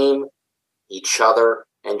game, each other,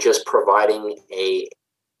 and just providing a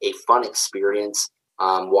fun experience,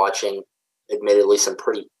 watching admittedly some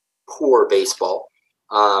pretty poor baseball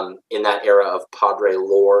in that era of Padre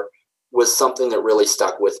lore was something that really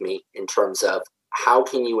stuck with me in terms of how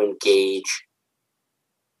can you engage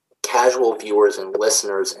casual viewers and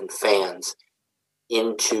listeners and fans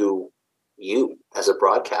into you as a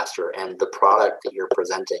broadcaster and the product that you're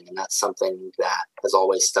presenting. And that's something that has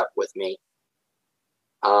always stuck with me.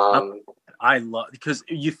 I love, because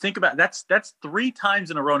you think about that's 3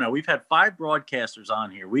 times in a row now. We've had 5 broadcasters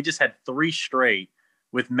on here. We just had 3 straight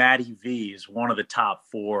with Matty V as one of the top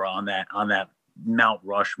 4 on that Mount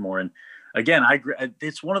Rushmore. And again,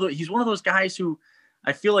 he's one of those guys who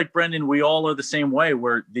I feel like, Brendan, we all are the same way,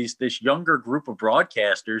 where this younger group of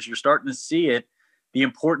broadcasters, you're starting to see it, the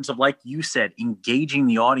importance of, like you said, engaging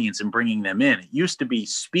the audience and bringing them in. It used to be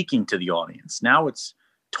speaking to the audience. Now it's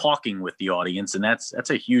talking with the audience, and that's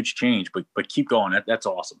a huge change, but keep going. That's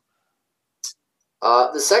awesome.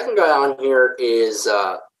 The second guy on here is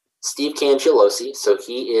Steve Cangelosi. So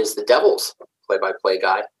he is the Devils play-by-play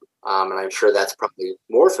guy. And I'm sure that's probably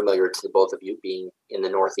more familiar to the both of you being in the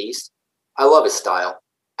Northeast. I love his style.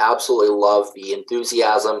 Absolutely love the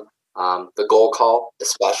enthusiasm, the goal call,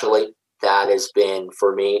 especially. That has been,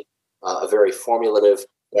 for me, a very formulative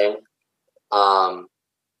thing.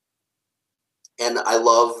 And I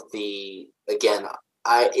love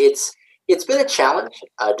it's been a challenge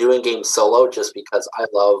doing games solo just because I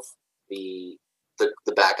love the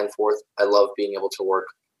back and forth. I love being able to work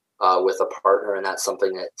with a partner, and that's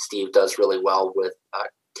something that Steve does really well with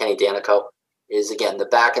Kenny Danico, is, again, the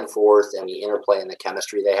back and forth and the interplay and the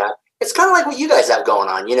chemistry they have. It's kind of like what you guys have going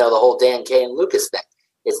on, the whole Dan K and Lucas thing.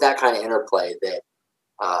 It's that kind of interplay that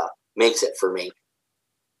makes it for me.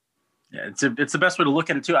 Yeah, it's the best way to look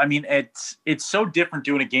at it too. I mean, it's so different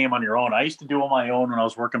doing a game on your own. I used to do on my own when I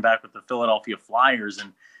was working back with the Philadelphia Flyers,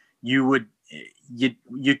 and you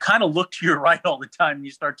kind of look to your right all the time, and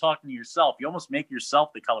you start talking to yourself. You almost make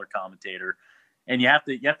yourself the color commentator, and you have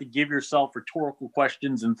to give yourself rhetorical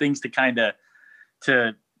questions and things to kind of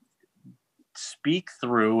to speak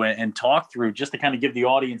through and talk through, just to kind of give the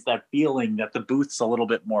audience that feeling that the booth's a little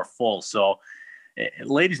bit more full. So,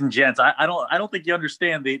 ladies and gents, I don't think you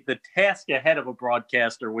understand the task ahead of a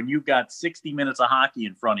broadcaster when you've got 60 minutes of hockey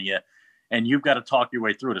in front of you and you've got to talk your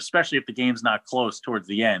way through it, especially if the game's not close towards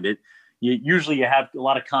the end. Usually you have a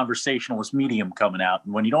lot of conversationalist medium coming out,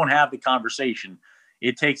 and when you don't have the conversation,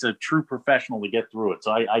 it takes a true professional to get through it.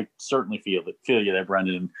 So I certainly feel you there,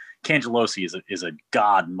 Brendan. And Cangelosi is a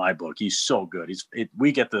god in my book. He's so good.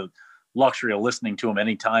 We get the luxury of listening to him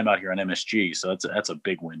anytime out here on MSG, so that's a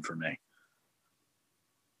big win for me.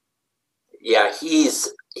 Yeah, he's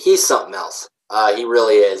something else. He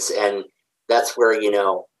really is. And that's where,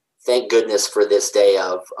 thank goodness for this day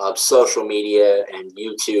of social media and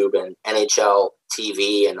YouTube and NHL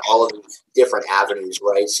TV and all of these different avenues,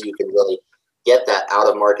 right? So you can really get that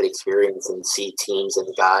out-of-market experience and see teams and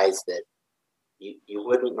guys that you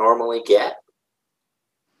wouldn't normally get.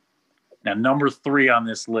 Now, number 3 on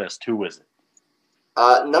this list, who is it?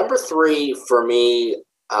 Number 3 for me,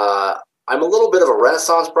 I'm a little bit of a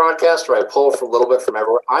Renaissance broadcaster. I pull for a little bit from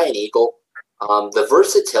everywhere. Ian Eagle, the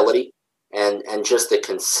versatility and just the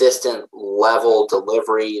consistent level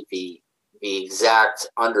delivery, the exact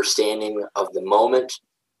understanding of the moment.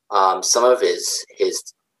 Some of his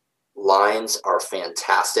lines are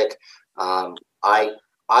fantastic. I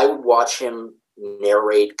would watch him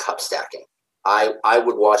narrate cup stacking. I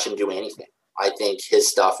would watch him do anything. I think his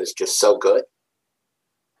stuff is just so good.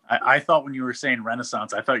 I thought when you were saying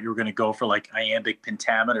Renaissance, I thought you were going to go for like iambic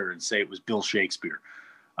pentameter and say it was Bill Shakespeare.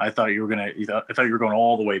 I thought you were going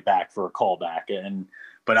all the way back for a callback.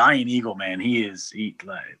 But Ian Eagle, man, he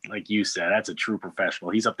like you said, that's a true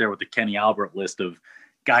professional. He's up there with the Kenny Albert list of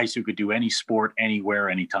guys who could do any sport, anywhere,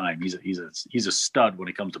 anytime. He's a stud when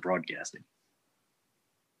it comes to broadcasting.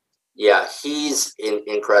 Yeah, he's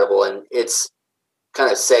incredible, and it's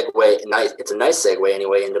kind of it's a nice segue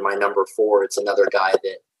anyway into my number 4. It's another guy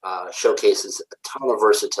that showcases a ton of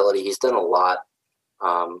versatility. He's done a lot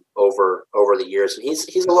over the years.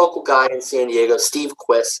 He's a local guy in San Diego, Steve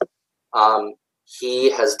Quiss. He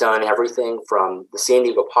has done everything from the San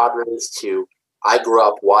Diego Padres to I grew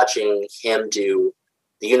up watching him do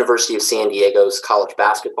the University of San Diego's college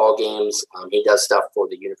basketball games. He does stuff for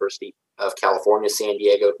the University of California, San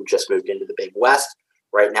Diego, who just moved into the Big West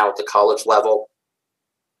right now at the college level.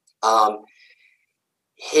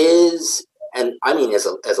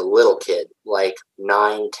 As a little kid, like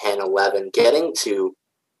 9, 10, 11, getting to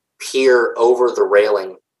peer over the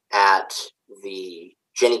railing at the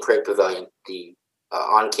Jenny Craig Pavilion, the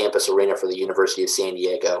on-campus arena for the University of San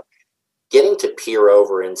Diego, getting to peer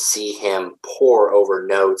over and see him pore over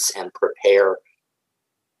notes and prepare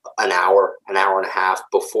an hour and a half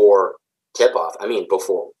before tip-off,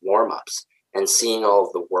 before warm-ups, and seeing all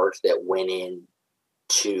of the work that went in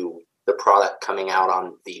to the product coming out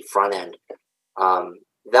on the front end.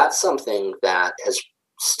 That's something that has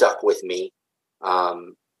stuck with me. Up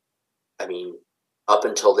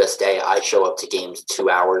until this day, I show up to games 2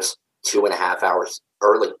 hours, 2.5 hours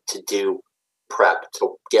early to do prep,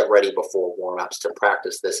 to get ready before warm-ups, to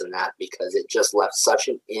practice this and that, because it just left such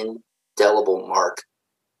an indelible mark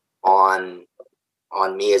on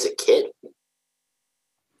me as a kid.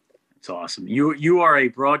 It's awesome. You are a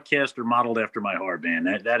broadcaster modeled after my heart, man.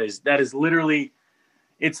 That is literally,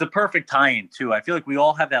 it's the perfect tie-in too. I feel like we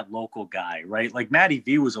all have that local guy, right? Like Matty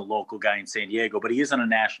V was a local guy in San Diego, but he is on a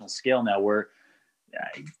national scale now where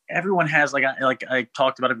everyone has, like I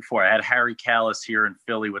talked about it before. I had Harry Callis here in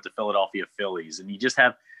Philly with the Philadelphia Phillies, and you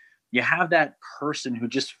have that person who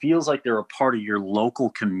just feels like they're a part of your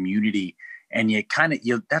local community. And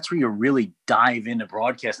that's where you really dive into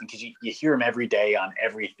broadcasting, because you hear them every day on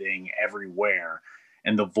everything, everywhere.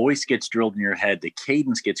 And the voice gets drilled in your head. The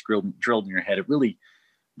cadence gets drilled in your head. It really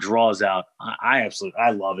draws out. I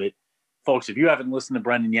love it. Folks, if you haven't listened to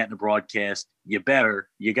Brendan yet in the broadcast, you got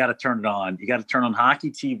to turn it on. You got to turn on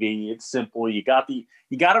Hockey TV. It's simple. You got it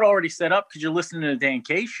already set up because you're listening to the Dan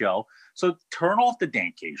K Show. So turn off the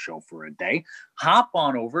Dan K Show for a day. Hop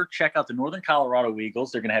on over. Check out the Northern Colorado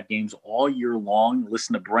Eagles. They're going to have games all year long.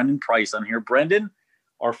 Listen to Brendan Price on here. Brendan,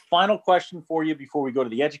 our final question for you before we go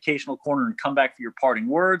to the educational corner and come back for your parting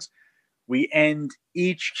words. We end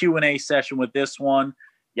each Q&A session with this one.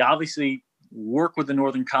 You obviously work with the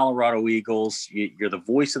Northern Colorado Eagles. You're the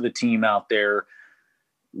voice of the team out there.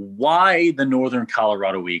 Why the Northern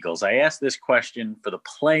Colorado Eagles? I asked this question for the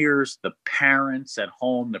players, the parents at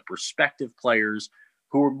home, the prospective players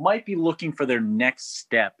who might be looking for their next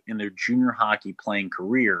step in their junior hockey playing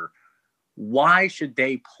career. Why should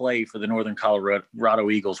they play for the Northern Colorado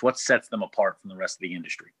Eagles? What sets them apart from the rest of the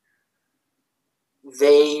industry?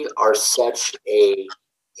 They are such a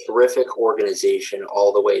terrific organization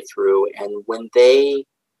all the way through. And when they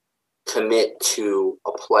commit to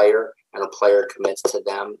a player and a player commits to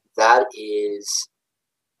them, that is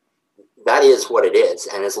what it is.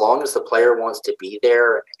 And as long as the player wants to be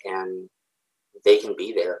there and they can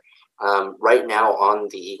be there. Right now on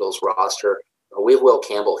the Eagles roster, we have Will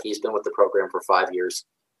Campbell. He's been with the program for 5 years.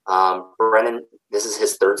 Brennan, this is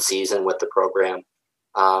his 3rd season with the program.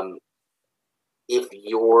 If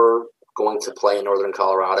you're going to play in Northern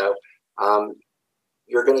Colorado,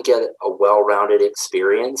 you're going to get a well-rounded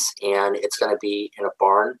experience, and it's going to be in a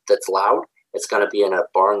barn that's loud. It's going to be in a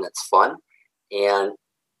barn that's fun, and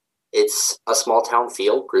it's a small town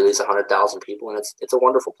feel. Greeley's 100,000 people, and it's a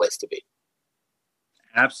wonderful place to be.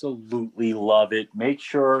 Absolutely love it. Make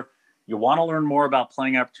sure you want to learn more about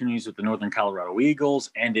playing opportunities with the Northern Colorado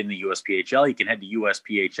Eagles and in the USPHL. You can head to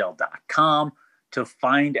usphl.com to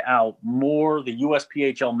find out more. The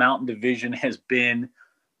USPHL Mountain Division has been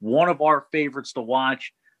one of our favorites to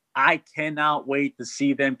watch. I cannot wait to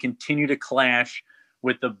see them continue to clash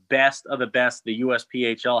with the best of the best the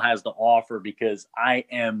USPHL has to offer, because I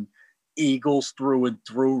am Eagles through and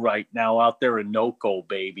through right now out there in NoCo,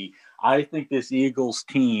 baby. I think this Eagles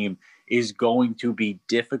team is going to be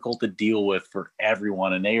difficult to deal with for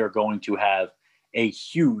everyone, and they are going to have a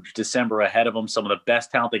huge December ahead of them. Some of the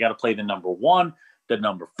best talent. They got to play the number 1, the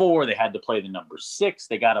number 4. They had to play the number 6.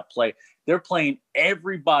 They got to play. They're playing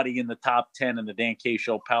everybody in the top 10 in the Dan K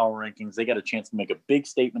Show Power Rankings. They got a chance to make a big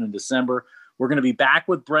statement in December. We're going to be back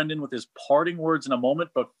with Brendan with his parting words in a moment.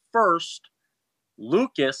 But first,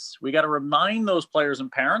 Lucas, we got to remind those players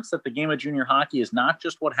and parents that the game of junior hockey is not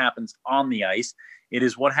just what happens on the ice. It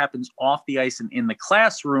is what happens off the ice and in the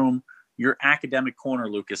classroom. Your academic corner,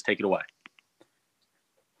 Lucas, take it away.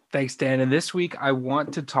 Thanks, Dan. And this week, I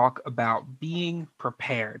want to talk about being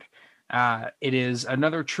prepared. It is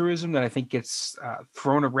another truism that I think gets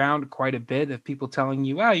thrown around quite a bit, of people telling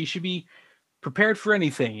you, you should be prepared for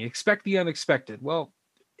anything. Expect the unexpected. Well,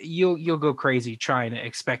 you'll go crazy trying to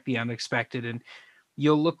expect the unexpected, and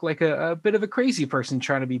you'll look like a bit of a crazy person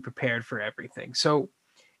trying to be prepared for everything. So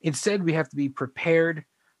instead, we have to be prepared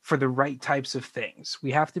for the right types of things.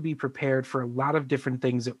 We have to be prepared for a lot of different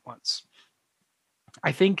things at once.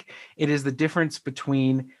 I think it is the difference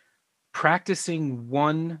between practicing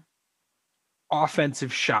one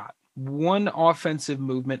offensive shot, one offensive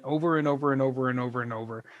movement over and over and over and over and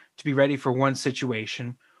over to be ready for one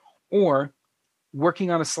situation, or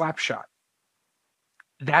working on a slap shot.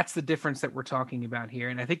 That's the difference that we're talking about here.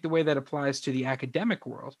 And I think the way that applies to the academic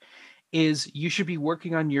world is you should be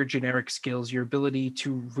working on your generic skills, your ability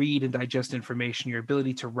to read and digest information, your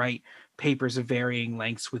ability to write papers of varying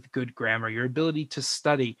lengths with good grammar, your ability to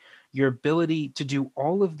study, your ability to do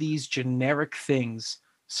all of these generic things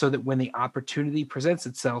so that when the opportunity presents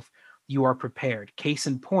itself, you are prepared. Case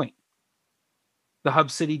in point, the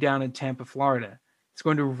Hub City down in Tampa, Florida, is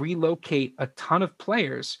going to relocate a ton of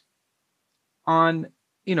players on,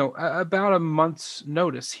 about a month's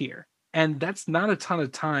notice here. And that's not a ton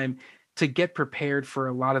of time to get prepared for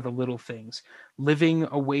a lot of the little things. Living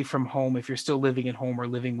away from home, if you're still living at home or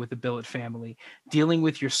living with a billet family, dealing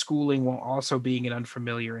with your schooling while also being in an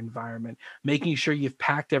unfamiliar environment, making sure you've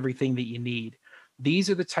packed everything that you need. These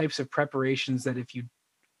are the types of preparations that if you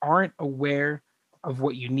aren't aware of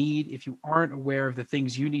what you need, if you aren't aware of the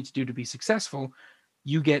things you need to do to be successful,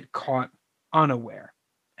 you get caught unaware.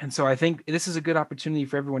 And so I think this is a good opportunity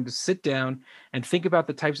for everyone to sit down and think about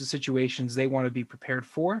the types of situations they want to be prepared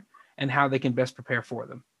for and how they can best prepare for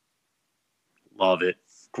them. Love it.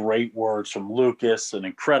 Great words from Lucas, an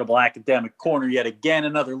incredible academic corner. Yet again,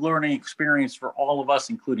 another learning experience for all of us,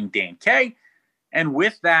 including Dan K. And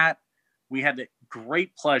with that, we had the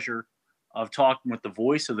great pleasure of talking with the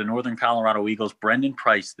voice of the Northern Colorado Eagles, Brendan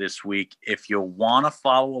Price, this week. If you want to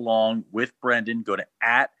follow along with Brendan, go to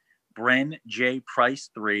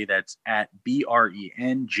 @BrenJPrice3. That's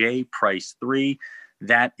 @BrenJPrice3.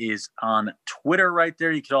 That is on Twitter right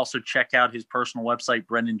there. You can also check out his personal website,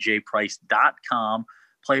 BrendanJPrice.com.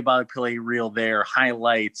 Play-by-play reel there,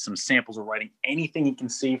 highlights, some samples of writing, anything you can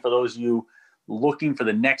see for those of you looking for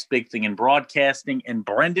the next big thing in broadcasting. And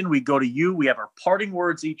Brendan, we go to you. We have our parting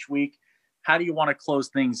words each week. How do you want to close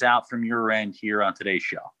things out from your end here on today's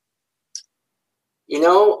show?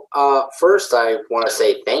 First I want to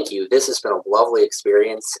say thank you. This has been a lovely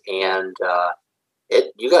experience, and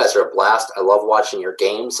you guys are a blast. I love watching your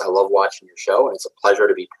games. I love watching your show, and it's a pleasure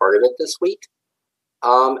to be part of it this week.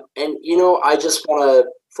 I just want to,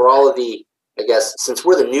 for all of the, I guess, since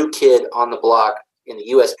we're the new kid on the block in the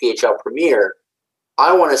USPHL Premier,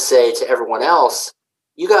 I want to say to everyone else,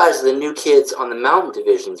 you guys are the new kids on the Mountain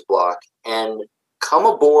Divisions block, and come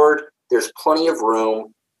aboard. There's plenty of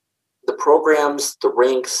room. The programs, the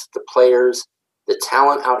rinks, the players, the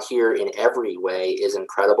talent out here in every way is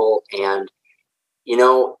incredible. And,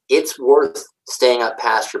 it's worth staying up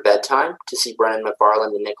past your bedtime to see Brendan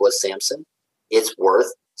McFarland and Nicholas Sampson. It's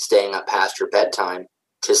worth staying up past your bedtime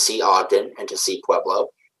to see Ogden and to see Pueblo.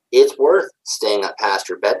 It's worth staying up past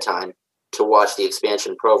your bedtime to watch the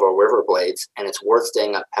expansion Provo Riverblades, and it's worth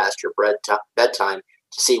staying up past your bedtime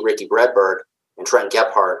to see Ricky Bredberg and Trent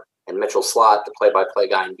Gephardt and Mitchell Slott, the play-by-play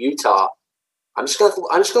guy in Utah. I'm just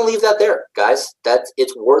gonna leave that there, guys.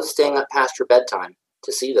 It's worth staying up past your bedtime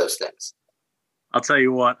to see those things. I'll tell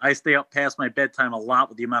you what, I stay up past my bedtime a lot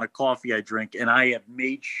with the amount of coffee I drink, and I have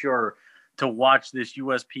made sure to watch this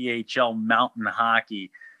USPHL mountain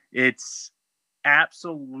hockey. It's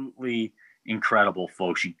absolutely incredible,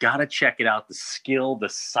 folks. You got to check it out. The skill, the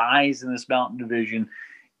size in this mountain division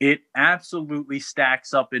It absolutely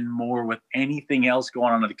stacks up and more with anything else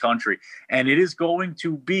going on in the country. And it is going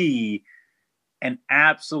to be an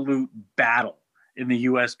absolute battle in the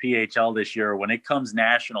USPHL this year when it comes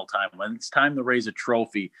national time, when it's time to raise a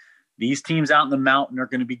trophy. These teams out in the mountain are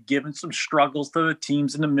going to be giving some struggles to the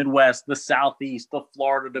teams in the Midwest, the Southeast, the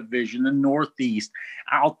Florida division, the Northeast,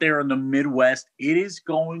 out there in the Midwest. It is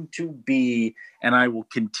going to be, and I will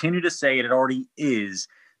continue to say it already is,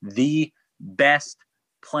 the best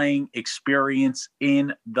playing experience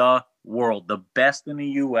in the world, the best in the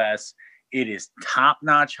U.S. It is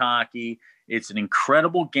top-notch hockey. It's an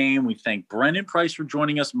incredible game. We thank Brendan Price for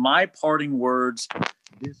joining us. My parting words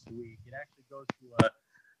this week, it actually goes to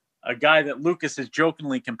a guy that Lucas has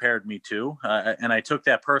jokingly compared me to, and I took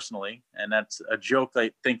that personally, and that's a joke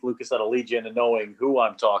I think Lucas ought to lead you into knowing who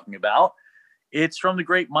I'm talking about. It's from the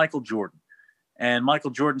great Michael Jordan. And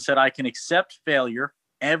Michael Jordan said, I can accept failure.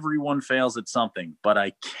 Everyone fails at something, but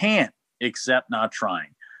I can't accept not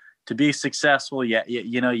trying. To be successful, you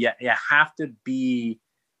have to be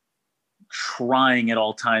trying at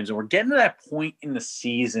all times. And we're getting to that point in the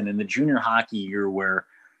season, in the junior hockey year, where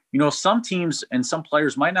some teams and some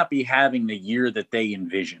players might not be having the year that they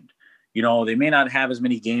envisioned. They may not have as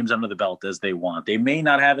many games under the belt as they want. They may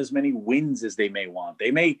not have as many wins as they may want.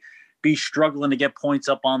 They may be struggling to get points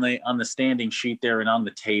up on the standing sheet there and on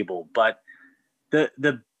the table. But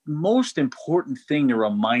the most important thing to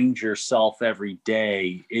remind yourself every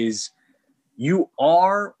day is you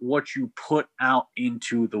are what you put out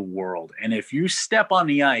into the world. And if you step on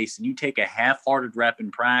the ice and you take a half-hearted rep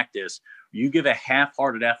in practice, you give a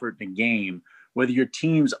half-hearted effort in a game, whether your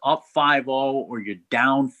team's up 5-0 or you're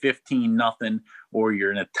down 15-0 or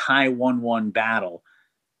you're in a tie 1-1 battle,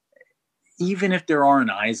 even if there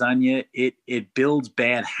aren't eyes on you, it builds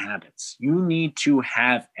bad habits. You need to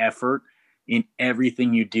have effort in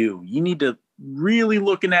everything you do. You need to really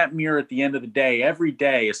look in that mirror at the end of the day, every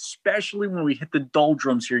day, especially when we hit the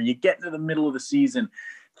doldrums here. You get into the middle of the season,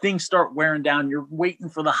 things start wearing down. You're waiting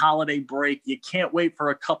for the holiday break. You can't wait for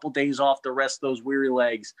a couple days off to rest those weary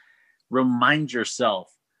legs. Remind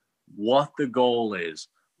yourself what the goal is.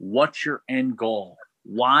 What's your end goal?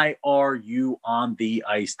 Why are you on the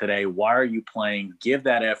ice today? Why are you playing? Give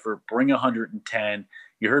that effort. Bring 110.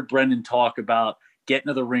 You heard Brendan talk about getting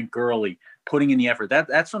to the rink early, putting in the effort.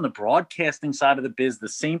 That's from the broadcasting side of the biz. The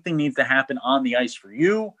same thing needs to happen on the ice for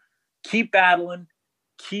you. Keep battling,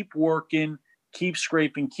 keep working, keep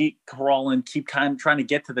scraping, keep crawling, keep kind of trying to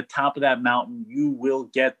get to the top of that mountain. You will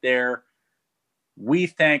get there. We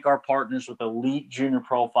thank our partners with Elite Junior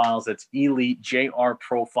Profiles. That's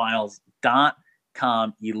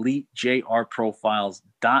EliteJRProfiles.com,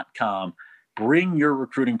 EliteJRProfiles.com. Bring your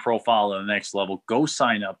recruiting profile to the next level. Go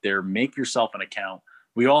sign up there. Make yourself an account.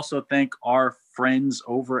 We also thank our friends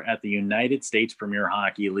over at the United States Premier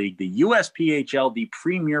Hockey League, the USPHL, the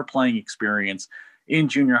premier playing experience in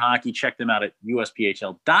junior hockey. Check them out at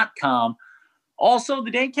USPHL.com. Also,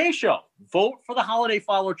 the Dan K Show. Vote for the Holiday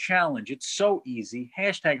Follow Challenge. It's so easy.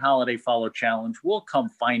 Hashtag Holiday Follow Challenge. We'll come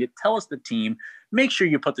find it. Tell us the team. Make sure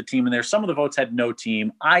you put the team in there. Some of the votes had no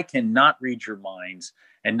team. I cannot read your minds,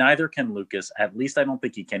 and neither can Lucas. At least I don't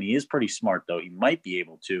think he can. He is pretty smart, though. He might be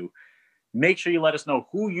able to. Make sure you let us know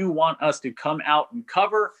who you want us to come out and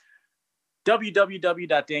cover.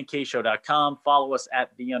 www.dankshow.com. Follow us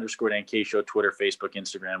at @the_Dan K Show, Twitter, Facebook,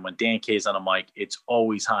 Instagram. When Dan K's on a mic, it's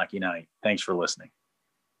always hockey night. Thanks for listening.